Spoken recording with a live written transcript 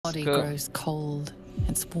body grows cold,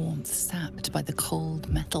 its warmth sapped by the cold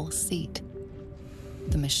metal seat.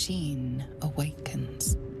 The machine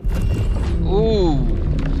awakens. Ooh.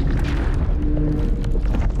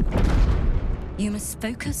 You must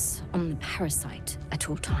focus on the parasite at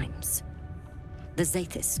all times. The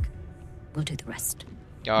Zaithisk will do the rest.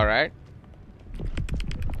 Alright.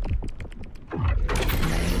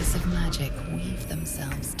 Layers of magic weave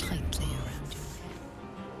themselves tightly around you.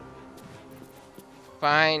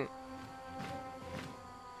 Fine.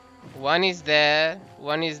 One is there,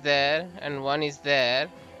 and one is there.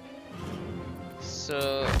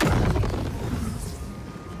 So...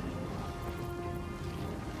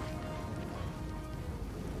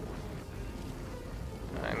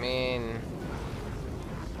 I mean...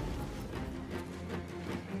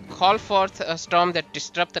 Call forth a storm that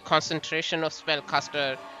disrupts the concentration of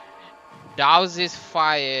spellcaster, douses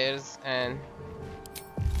fires, and...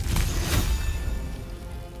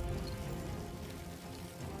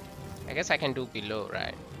 I guess I can do below,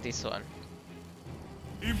 right? This one.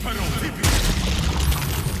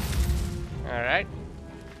 Alright.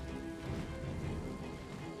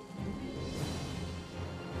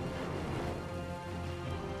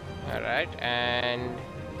 Alright, and...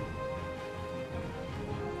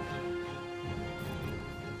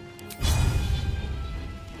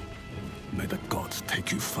 May the gods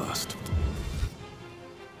take you first.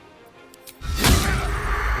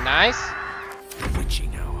 Nice.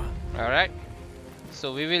 Witching hour. Alright.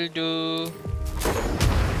 So we will do...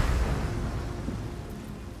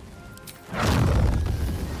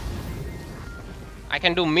 I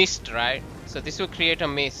can do mist, right? So this will create a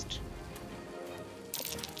mist.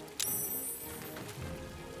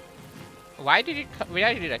 Why did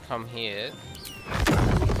I come here?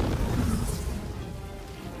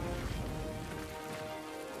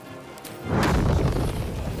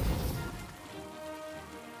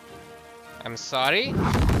 I'm sorry.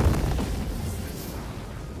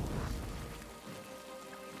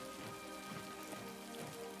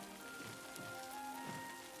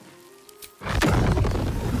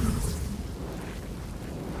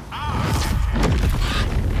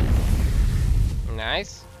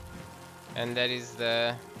 Nice. And that is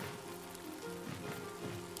the...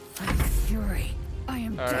 I'm fury. I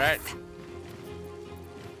am Alright. death.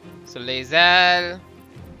 So Lae'zel,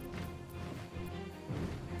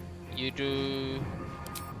 you do...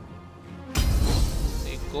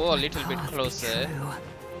 You go a little bit closer.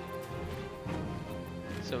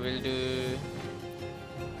 So we'll do...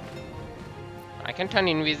 I can turn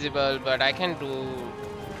invisible, but I can do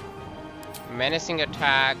menacing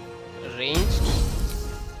attack, ranged.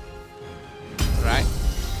 Right.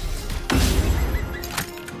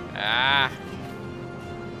 Ah.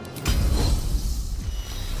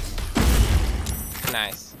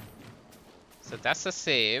 Nice. So that's a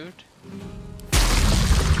saved.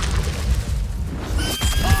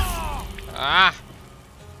 Ah.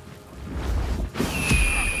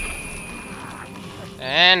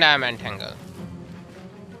 And I'm entangled.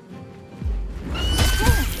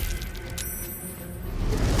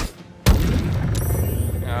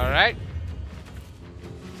 Alright.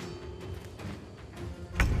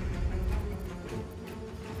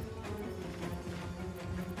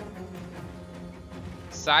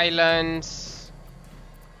 Silence.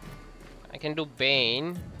 I can do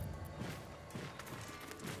Bane.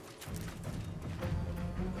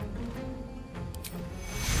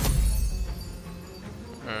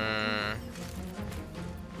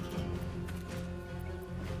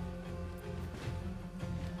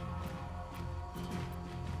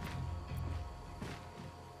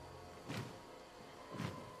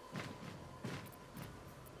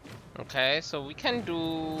 Okay, so we can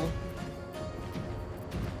do...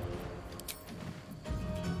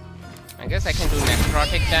 I guess I can do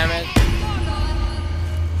necrotic damage.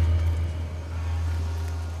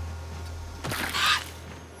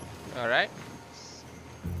 Alright.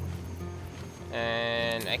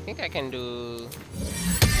 And I think I can do...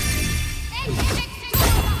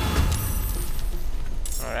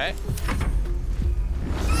 Alright.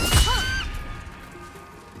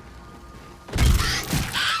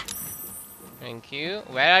 Thank you.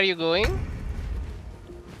 Where are you going?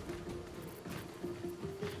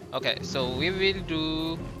 Okay, so we will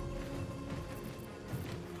do...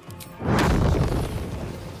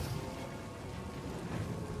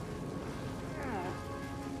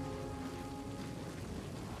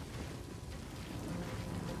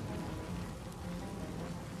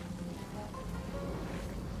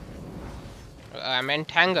 I'm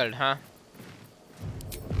entangled, huh?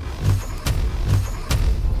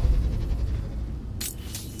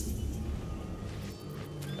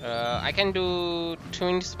 I can do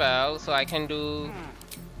attuned spell, so I can do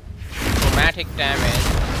chromatic damage.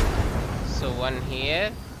 So one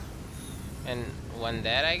here and one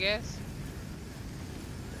there, I guess.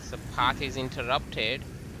 So path is interrupted.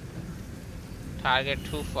 Target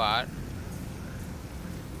too far.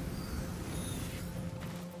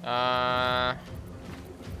 I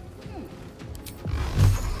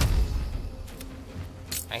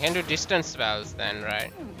can do distance spells then,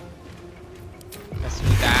 right? Let's do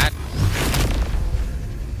that.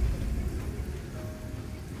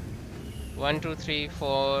 1, 2, 3,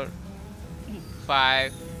 4,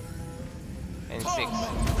 5, and 6.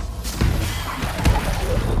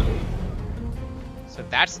 So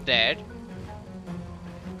that's dead.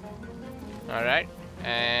 Alright.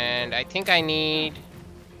 And I think I need...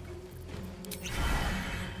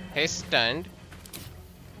 He's stunned.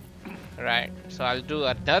 Right. So I'll do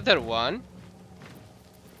another one.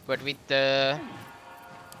 But with the...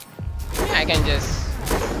 I can just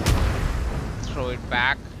throw it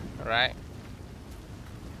back. Right.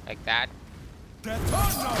 Like that.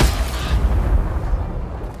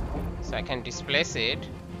 So I can displace it.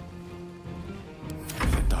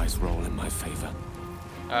 The dice roll in my favor.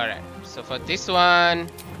 Alright, so for this one,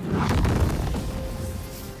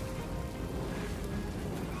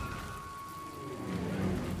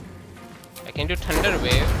 I can do Thunder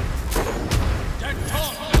Wave.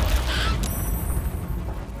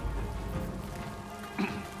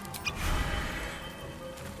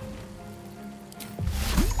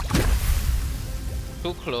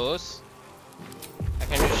 Too close. I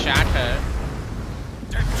can do Shatter.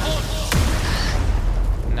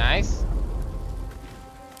 Nice.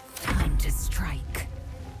 Time to strike.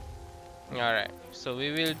 Alright, so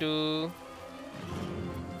we will do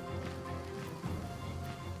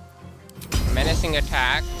menacing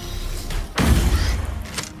attack.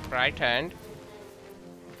 Right hand.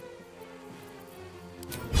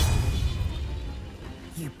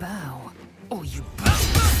 You bow, or you bow.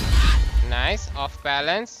 Nice, off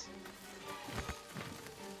balance.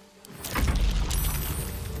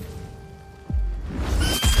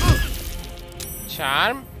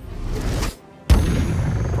 Charm.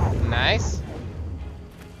 Nice.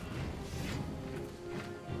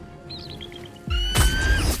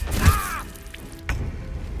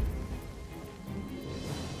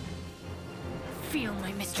 Feel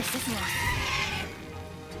my mistress's wrath.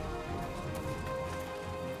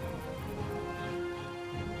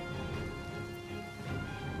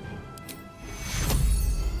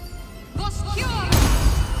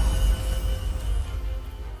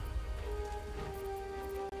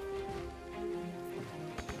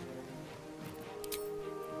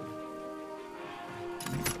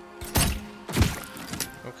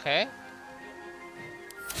 Okay.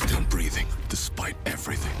 Still breathing, despite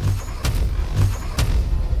everything.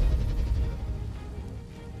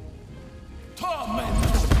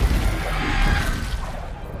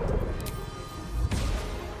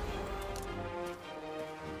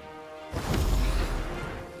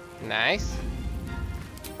 Nice. Nice.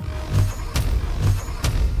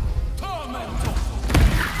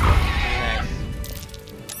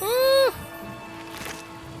 Woo!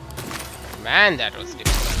 Man, that was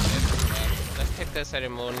difficult. Let's take the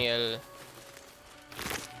ceremonial.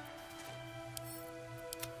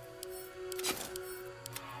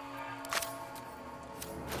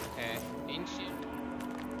 Okay, ancient.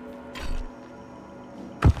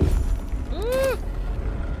 Woo!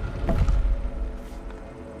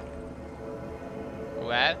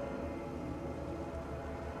 Well,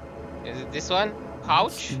 is it this one?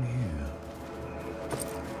 Pouch?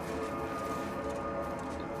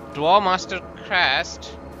 Draw Master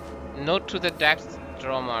Crest. Note to the depth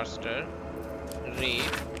Draw Master. Read.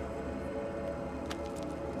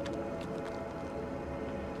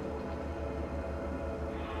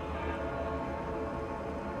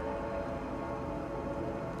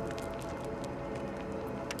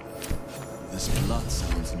 This blood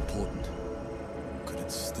sounds important. Could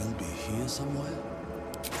it still be here somewhere?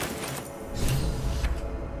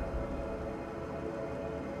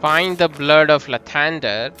 Find the blood of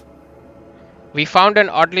Lathander. We found an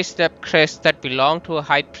oddly stepped crest that belonged to a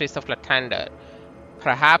high priest of Lathander.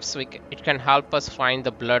 Perhaps it can help us find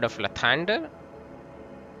the blood of Lathander?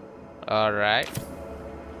 Alright.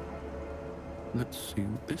 Let's see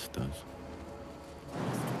what this does.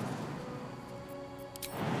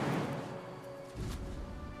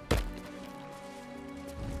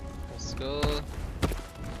 Let's go. Stand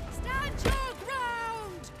your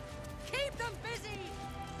ground! Keep them busy!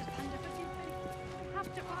 And if you think we have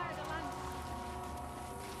to fire the land.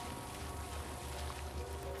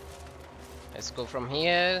 Let's go from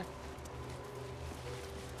here.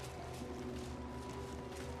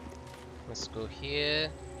 Let's go here.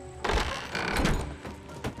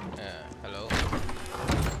 Hello.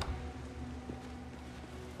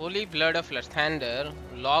 Holy Blood of Lathander,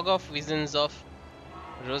 Log of Visions of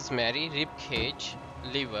Rosemary, Ribcage,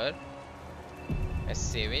 Liver. Let's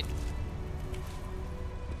save it.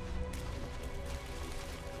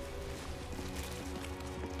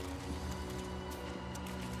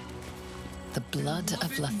 The blood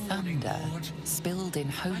of Lathander, spilled in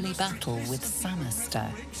holy battle with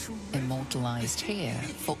Samaster, immortalized here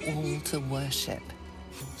for all to worship.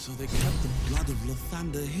 So they kept the blood of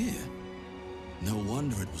Lathander here. No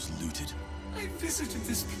wonder it was looted. I visited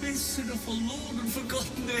this place in a forlorn and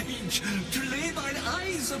forgotten age, to lay mine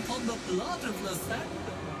eyes upon the blood of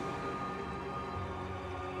Lathander.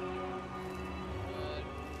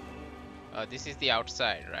 This is the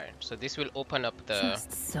outside, right? So this will open up the...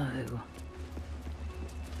 Just so.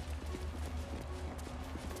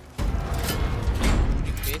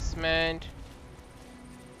 basement.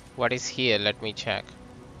 What is here? Let me check.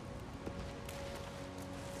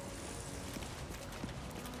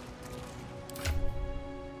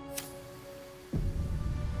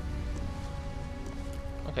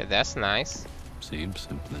 Okay, that's nice. Seems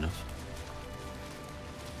simple enough.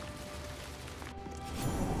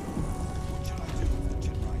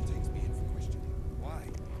 Why?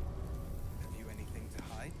 Have you anything to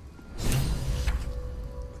hide?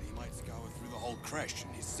 But he might scour through the whole Creche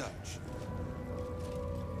in his search.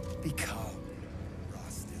 Be calm,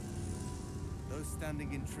 Rastil. Those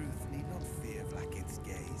standing in truth need not fear Vlaakith's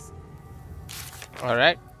gaze.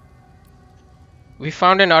 Alright. We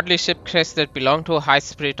found an oddly shaped crest that belonged to a high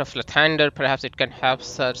spirit of Lathander. Perhaps it can help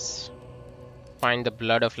us find the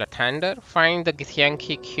blood of Lathander. Find the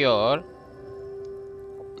Githyanki cure.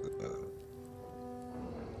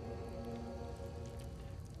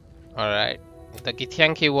 Alright. The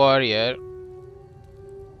Githyanki warrior.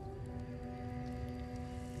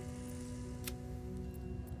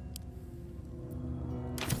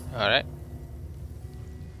 Alright.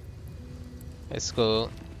 Let's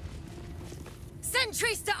go.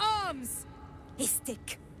 Sentries to arms!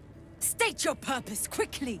 Istik, state your purpose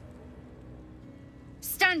quickly.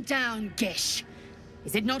 Stand down, Gish.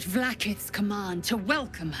 Is it not Vlaakith's command to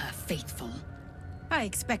welcome her faithful? I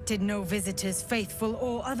expected no visitors, faithful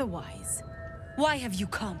or otherwise. Why have you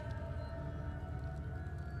come?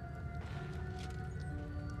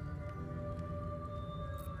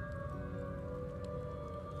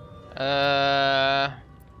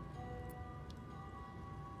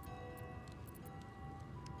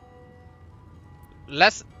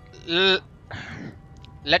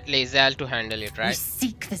 Let Lae'zel to handle it, We right?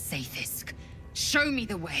 seek the Zaithisk. Show me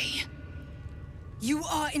the way. You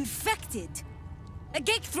are infected. A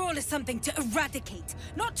gate thrall is something to eradicate,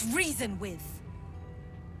 not reason with.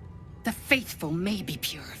 The faithful may be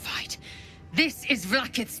purified. This is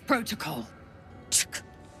Vlaakith's protocol. Tsk.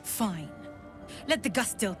 Fine. Let the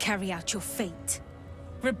Gustil carry out your fate.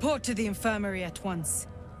 Report to the infirmary at once.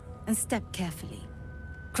 And step carefully.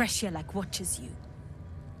 Creche like watches you.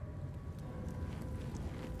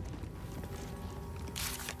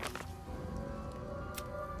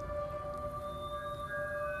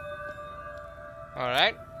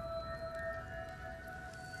 Alright.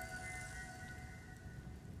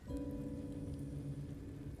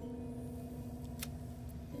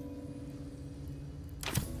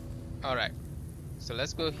 Alright. So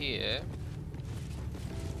let's go here.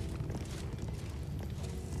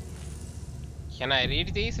 Can I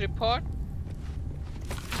read this report?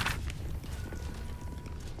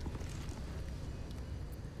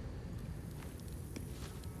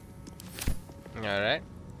 Alright.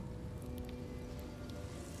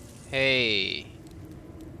 Hey.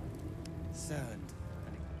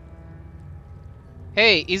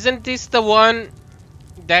 Hey, isn't this the one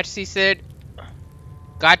that she said?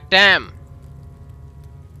 God damn.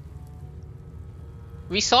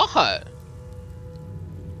 We saw her.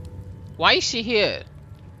 Why is she here?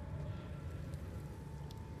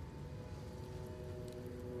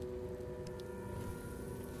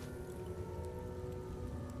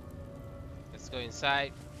 Let's go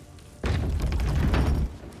inside.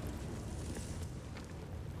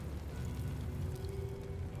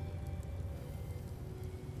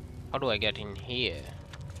 How do I get in here?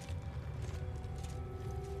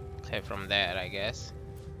 Okay, from there, I guess.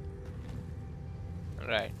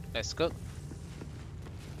 Alright, let's go.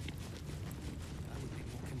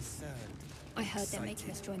 I heard they're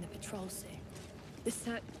making us join the patrol soon. The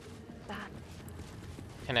search... that...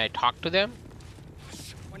 Can I talk to them?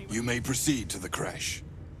 You may proceed to the Creche.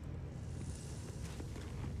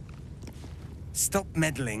 Stop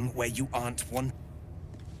meddling where you aren't wanted.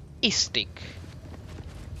 Istik.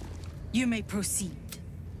 You may proceed.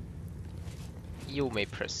 You may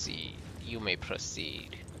proceed. You may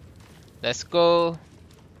proceed. Let's go.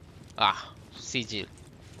 Ah, sigil.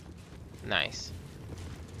 Nice.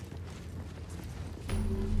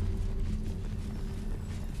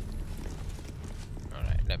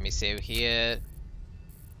 Alright, let me save here.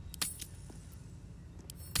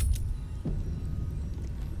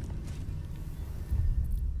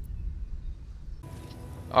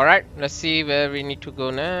 Alright, let's see where we need to go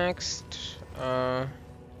next.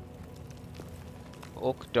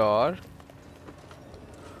 Oak door.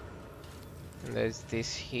 And there's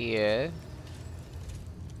this here.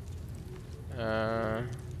 So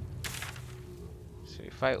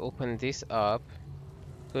if I open this up,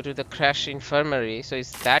 go to the Creche infirmary, so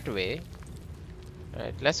it's that way.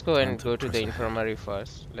 Alright, let's go and go to the infirmary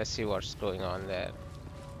first. Let's see what's going on there.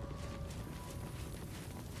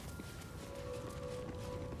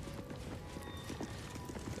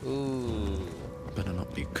 Ooh. Better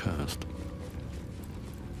not be cursed.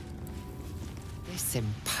 This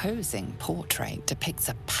imposing portrait depicts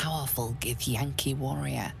a powerful Githyanki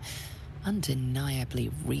warrior, undeniably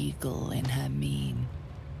regal in her mien.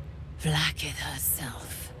 Vlaakith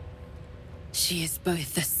herself. She is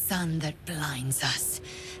both the sun that blinds us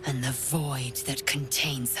and the void that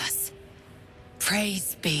contains us.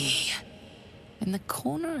 Praise be. In the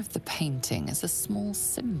corner of the painting is a small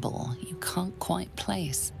symbol you can't quite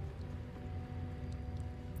place.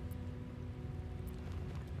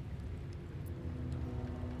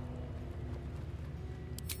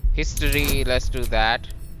 History, let's do that.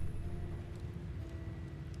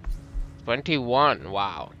 21,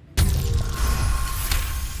 wow.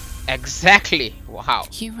 Exactly, wow.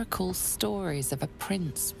 You recall stories of a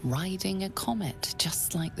prince riding a comet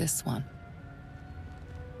just like this one.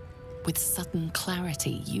 With sudden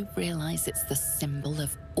clarity, you realize it's the symbol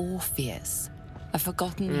of Orpheus, a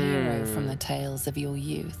forgotten hero from the tales of your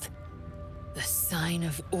youth. The sign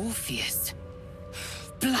of Orpheus?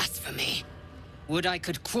 Blasphemy! Would I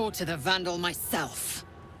could crawl to the Vandal myself.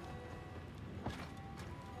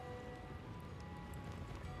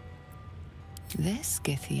 This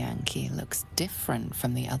Githyanki looks different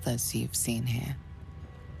from the others you've seen here.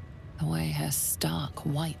 The way her stark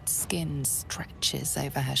white skin stretches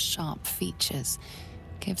over her sharp features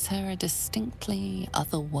gives her a distinctly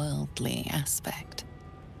otherworldly aspect.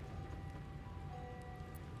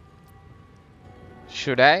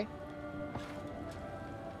 Should I?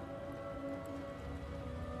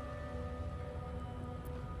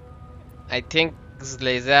 I think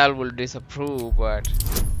Zlazal will disapprove, but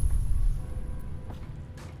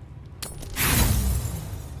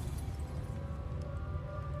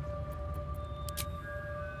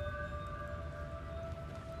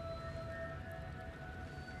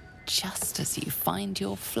Just as you find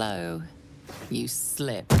your flow, you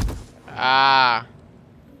slip. ah.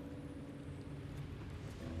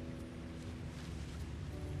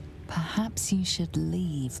 Perhaps you should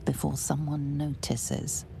leave before someone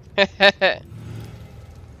notices. What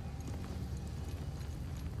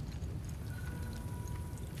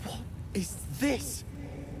is this?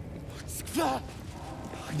 I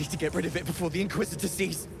need to get rid of it before the Inquisitor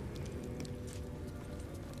sees.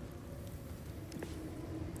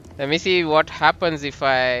 Let me see what happens if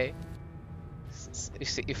I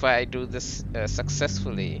do this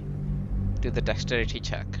successfully. Do the dexterity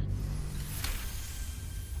check.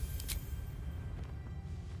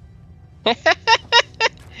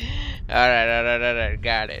 Alright,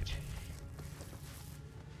 got it.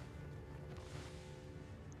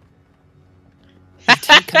 You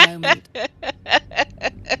take a moment.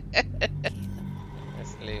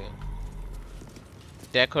 Let's leave.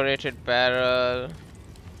 Decorated barrel.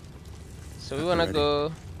 So we wanna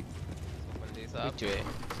go. Open this up. Which way?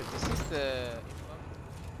 So this is the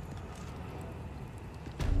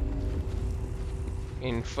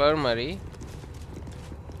infirmary.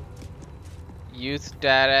 Youth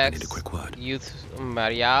Darex. Need a quick word. Youth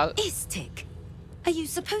Marial. Istik, are you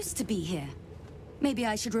supposed to be here? Maybe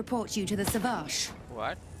I should report you to the Savage.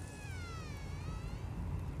 What?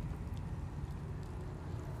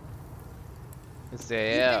 Is You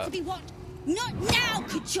there? better be what? Not now,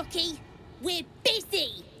 Kachuki! We're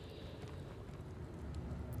busy!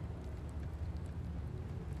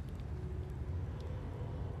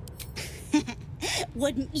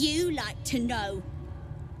 Wouldn't you like to know?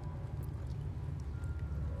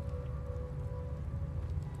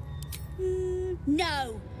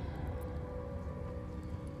 No.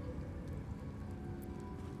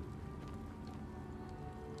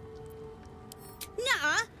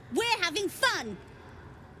 Nah, we're having fun.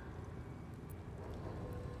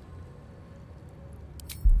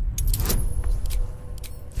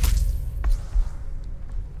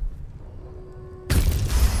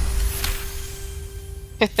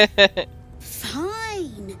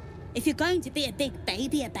 Fine. If you're going to be a big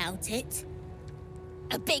baby about it.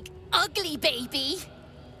 A big, ugly baby?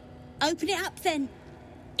 Open it up then.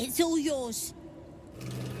 It's all yours.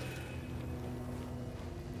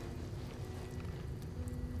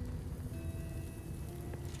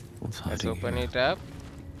 Let's open it up.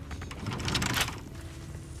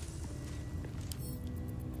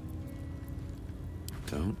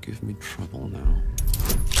 Don't give me trouble now.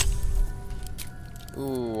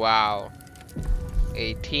 Ooh, wow.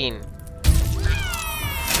 18.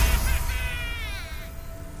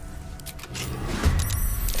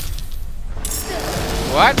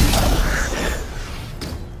 What?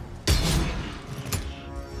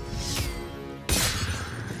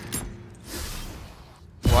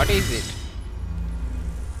 What is it?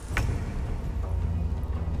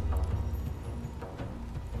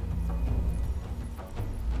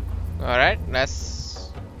 All right, let's.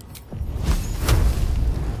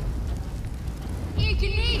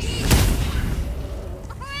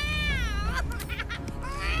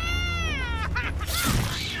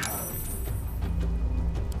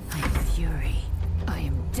 I am fury. I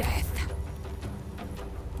am death.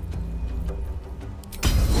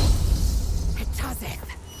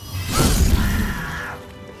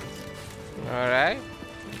 All right.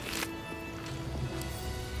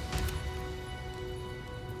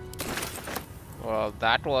 Well,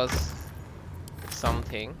 that was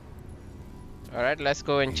something. All right, let's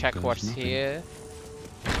go and check what's here.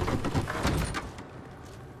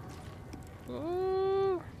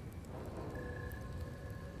 Ooh.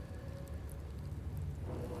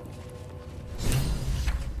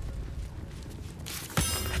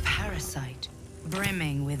 A parasite,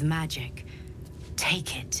 brimming with magic.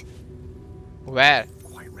 Take it. Where?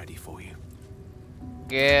 Quite ready for you.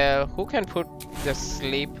 Yeah, who can put the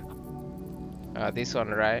sleep? This one,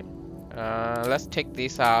 right? Let's take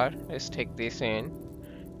this out. Let's take this in.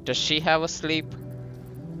 Does she have a sleep?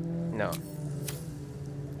 No.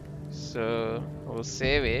 So we'll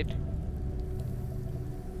save it.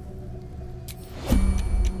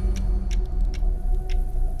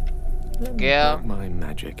 Yeah. My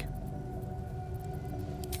magic.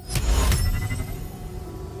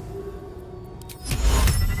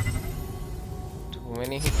 Too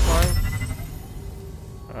many hit points.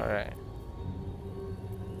 All right.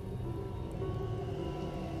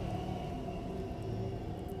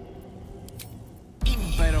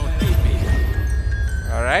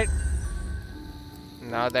 All right.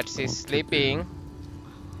 Now that she's sleeping,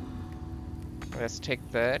 let's take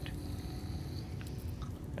that.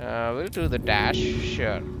 We'll do the dash,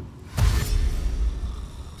 sure.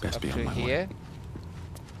 Best Up be on to my here. way.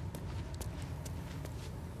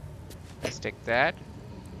 Let's take that.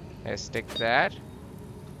 Let's take that.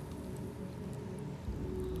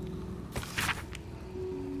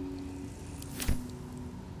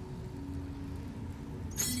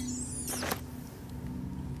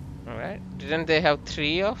 Alright. Didn't they have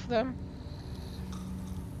 3 of them?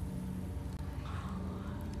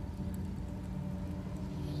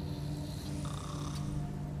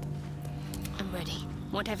 I'm ready.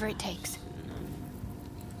 Whatever it takes.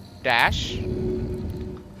 Dash.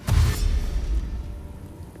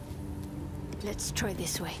 Let's try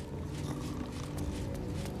this way.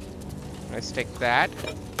 Let's take that.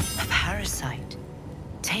 A parasite.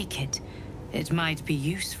 Take it. It might be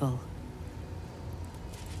useful.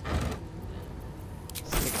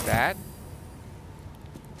 Let's take that.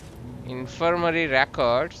 Infirmary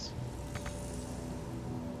records.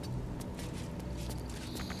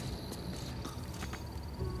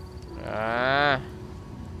 Ah.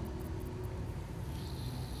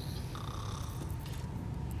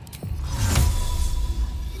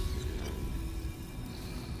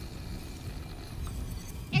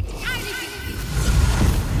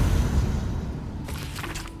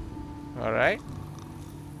 All right.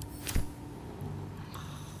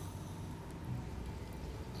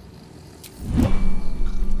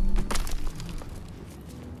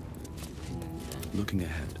 Looking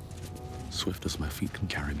ahead, swift as my feet can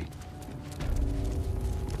carry me.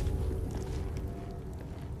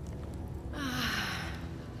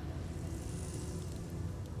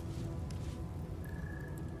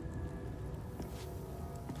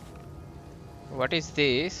 What is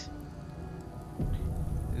this?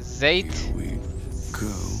 Zaithisk. Here we go.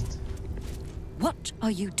 What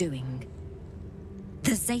are you doing?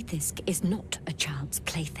 The Zaithisk is not a child's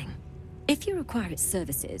plaything. If you require its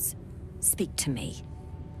services, speak to me.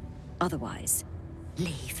 Otherwise,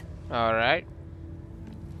 leave. All right.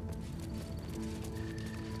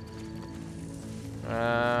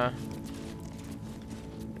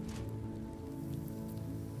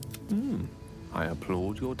 I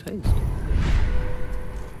applaud your taste.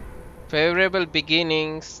 Favorable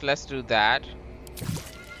beginnings. Let's do that.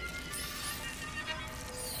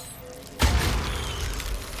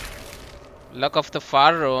 Luck of the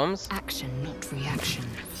far rooms. Action, not reaction.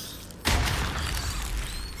 I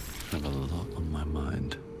have a lot on my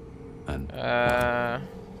mind. And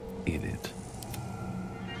in it.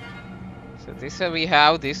 So this we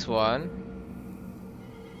have this one.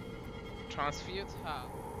 Transfuse how?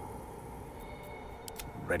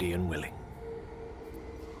 Ready and willing.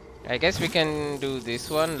 I guess we can do this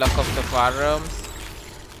one. Luck of the far rooms.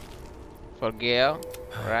 For Gale.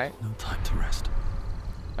 Alright. No time to rest.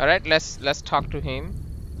 Alright, let's talk to him.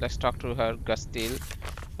 Let's talk to her, Gustil.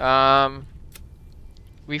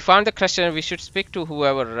 We found the Creche and we should speak to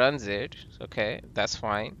whoever runs it. Okay, that's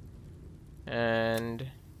fine. And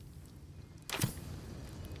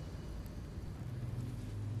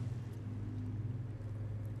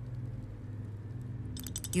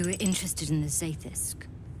You were interested in the Zaithisk.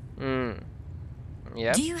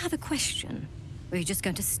 Yeah. Do you have a question? Or are you just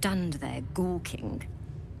going to stand there gawking?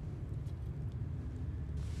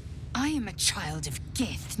 I am a child of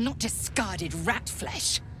Gith, not discarded rat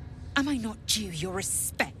flesh. Am I not due your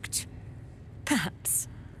respect? Perhaps.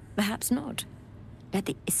 Perhaps not. Let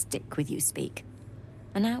the Istik with you speak.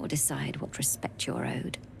 And I will decide what respect you're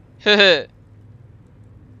owed.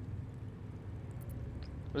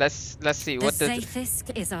 Let's see what the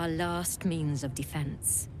Zaithisk is our last means of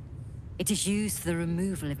defense. It is used for the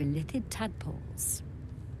removal of illithid tadpoles.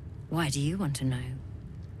 Why do you want to know?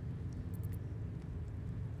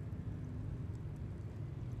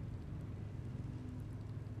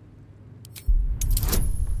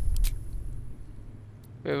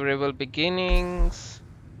 Favorable beginnings.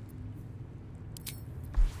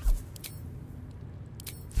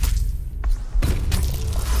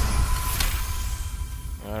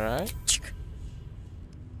 Alright.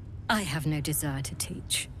 I have no desire to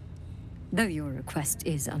teach. Though your request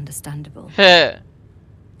is understandable.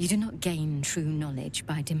 You do not gain true knowledge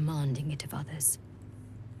by demanding it of others.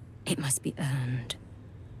 It must be earned.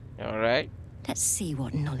 Alright. Let's see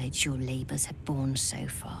what knowledge your labors have borne so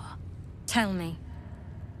far. Tell me,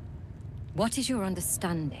 what is your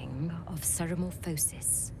understanding of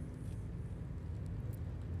ceremorphosis?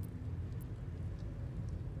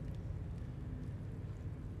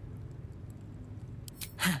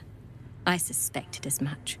 I suspected as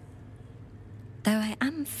much. Though I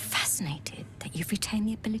am fascinated that you've retained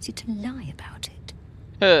the ability to lie about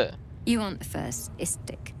it. You aren't the first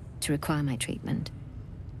Istik to require my treatment.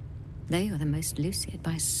 Though you're the most lucid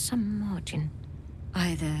by some margin.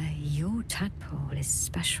 Either your tadpole is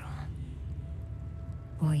special,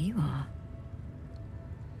 or you are.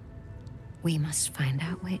 We must find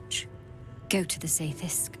out which. Go to the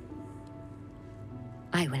Zaithisk.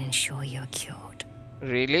 I will ensure you're cured.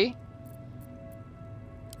 Really?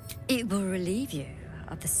 It will relieve you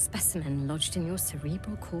of the specimen lodged in your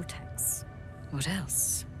cerebral cortex. What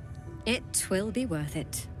else? It will be worth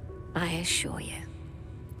it, I assure you.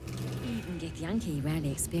 Even Githyanki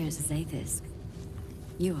rarely experiences Zaithisk.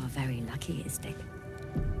 You are very lucky, Istik.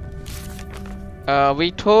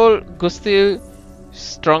 We told Gustil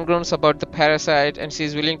Strongrooms about the parasite and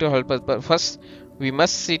she's willing to help us, but first we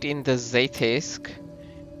must sit in the Zaithisk.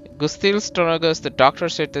 Gustil Strongrooms, the doctor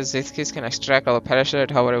said the Zaithisk can extract our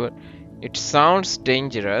parasite, however, it sounds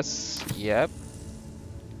dangerous. Yep.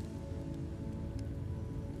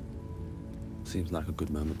 Seems like a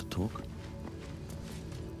good moment to talk.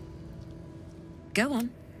 Go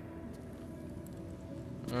on.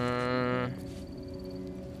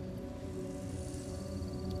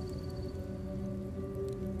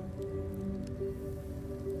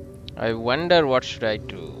 I wonder what should I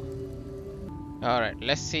do. Alright,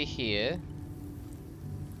 let's see here.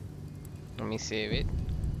 Let me save it.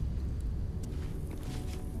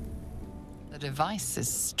 The device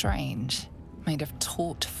is strange, made of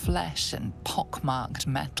taut flesh and pockmarked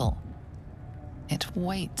metal. It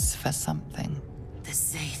waits for something. The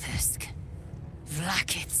Zaithisk.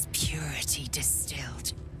 Vlaakith's purity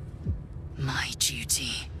distilled. My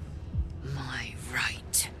duty. My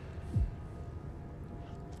right.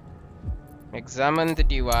 Examine the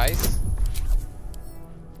device.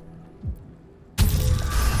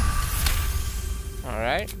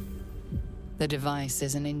 Alright. The device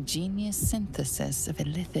is an ingenious synthesis of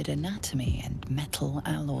illithid anatomy and metal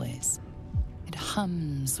alloys. It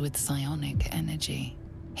hums with psionic energy,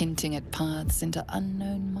 hinting at paths into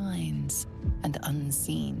unknown minds and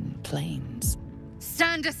unseen planes.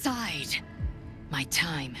 Stand aside! My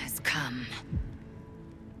time has come.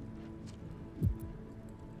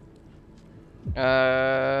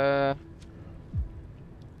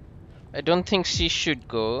 I don't think she should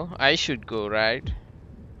go. I should go, right?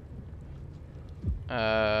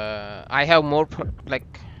 I have more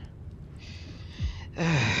like.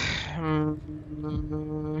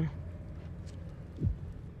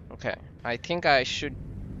 Okay, I think I should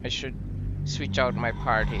switch out my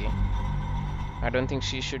party. I don't think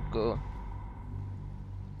she should go.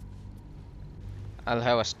 I'll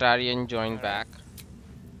have Astarion join back.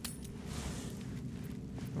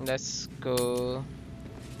 Let's go.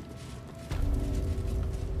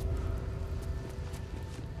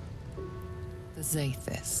 The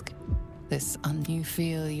Zaithisk. This you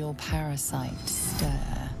feel your parasite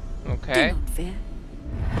stir. Okay. Do not fear.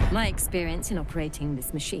 My experience in operating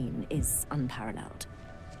this machine is unparalleled.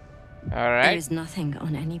 Alright. There is nothing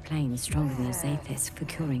on any plane stronger than a Zaithisk for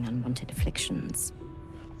curing unwanted afflictions.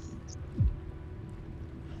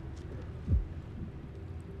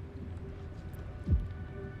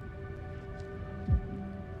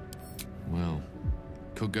 Well,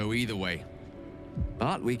 could go either way.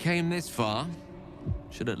 But we came this far.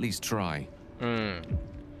 Should at least try.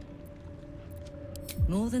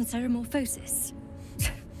 More than ceremorphosis.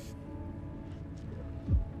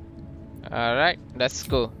 Alright, let's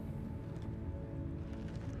go.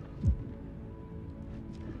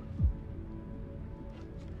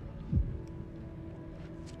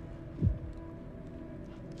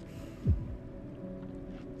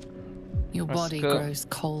 Your body grows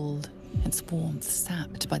cold, its warmth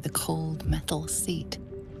sapped by the cold metal seat.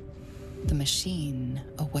 The machine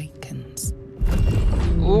awakens.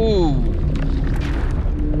 Ooh.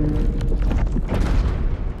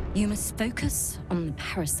 You must focus on the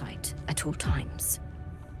parasite at all times.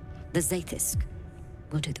 The Zaithisk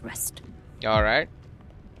will do the rest. Alright.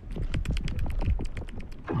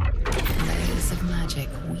 Layers of magic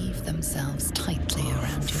weave themselves tightly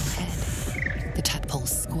around your head. The tadpole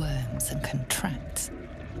squirms and contracts.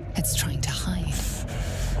 It's trying to hide.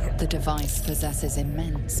 The device possesses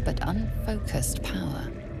immense but unfocused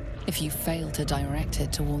power. If you fail to direct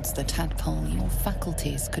it towards the tadpole, your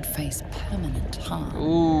faculties could face permanent harm.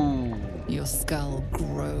 Ooh. Your skull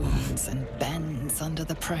groans and bends under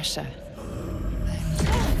the pressure.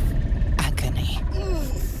 Then, agony.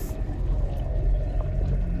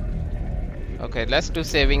 Okay, let's do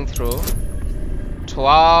saving throw.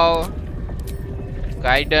 12.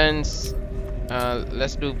 Guidance.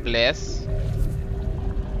 Let's do bless.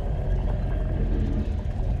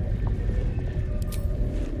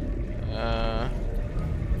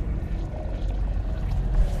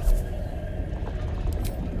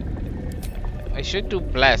 I should do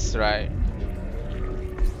bless, right?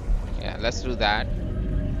 Yeah, let's do that.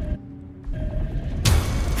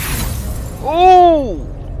 Ooh!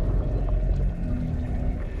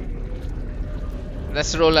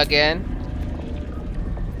 Let's roll again.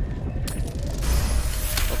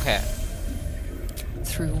 Okay.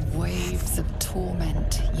 Through waves of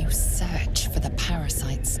torment, you search for the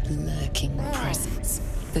parasite's lurking presence.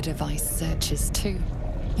 The device searches too.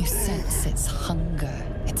 You sense its hunger,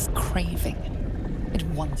 its craving. It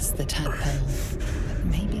wants the tadpole, but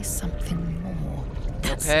maybe something more.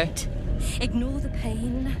 That's it. Ignore the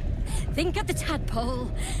pain. Think of the tadpole.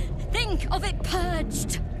 Think of it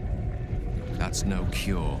purged. That's no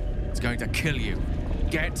cure. It's going to kill you.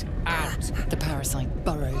 Get out! The parasite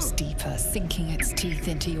burrows deeper, sinking its teeth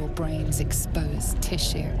into your brain's exposed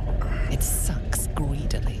tissue. It sucks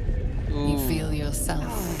greedily. You feel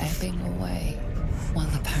yourself ebbing away, while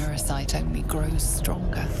the parasite only grows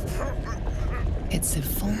stronger. It's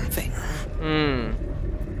evolving.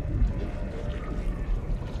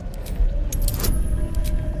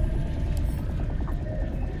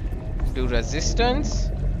 Do resistance.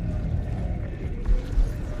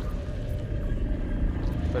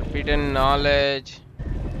 Forbidden knowledge.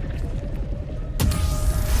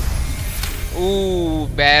 Ooh,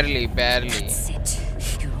 barely. That's it.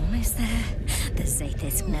 You're almost there. The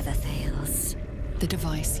Zaithisk never fails. The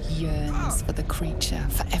device yearns for the creature,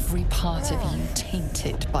 for every part of you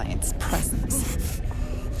tainted by its presence.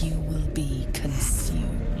 You will be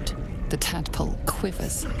consumed. The tadpole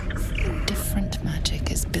quivers. Different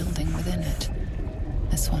magic is building within it.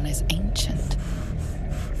 This one is ancient.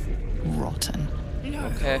 Rotten.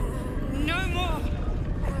 Okay. No more!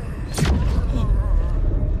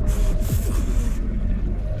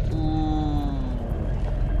 Ooh.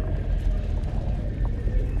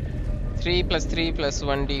 3 plus 3 plus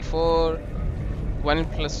 1d4. 1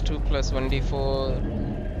 plus 2 plus 1d4.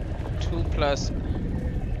 2 plus...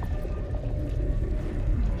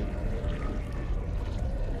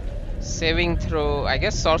 Saving throw, I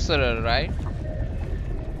guess sorcerer, right?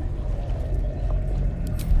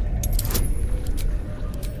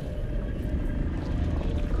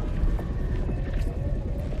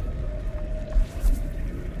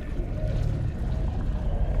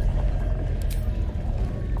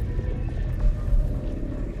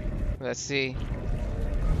 Let's see.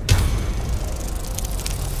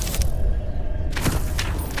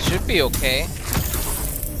 Should be okay.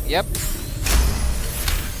 Yep.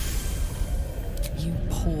 You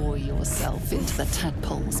pour yourself into the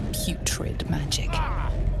tadpole's putrid magic.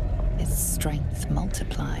 Its strength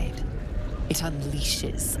multiplied. It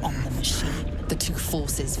unleashes on the machine. The two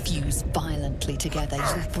forces fuse violently together,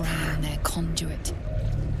 your brain their conduit.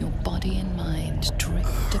 Your body and mind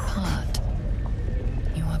drift apart.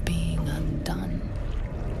 You are being undone.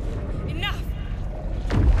 Enough!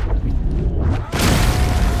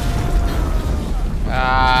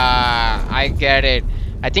 Ah, I get it.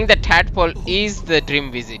 I think the tadpole is the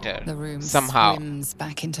dream visitor. The room somehow swims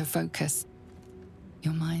back into focus.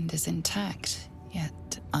 Your mind is intact,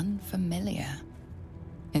 yet unfamiliar.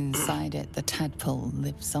 Inside it, the tadpole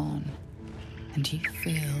lives on, and you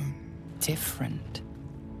feel different.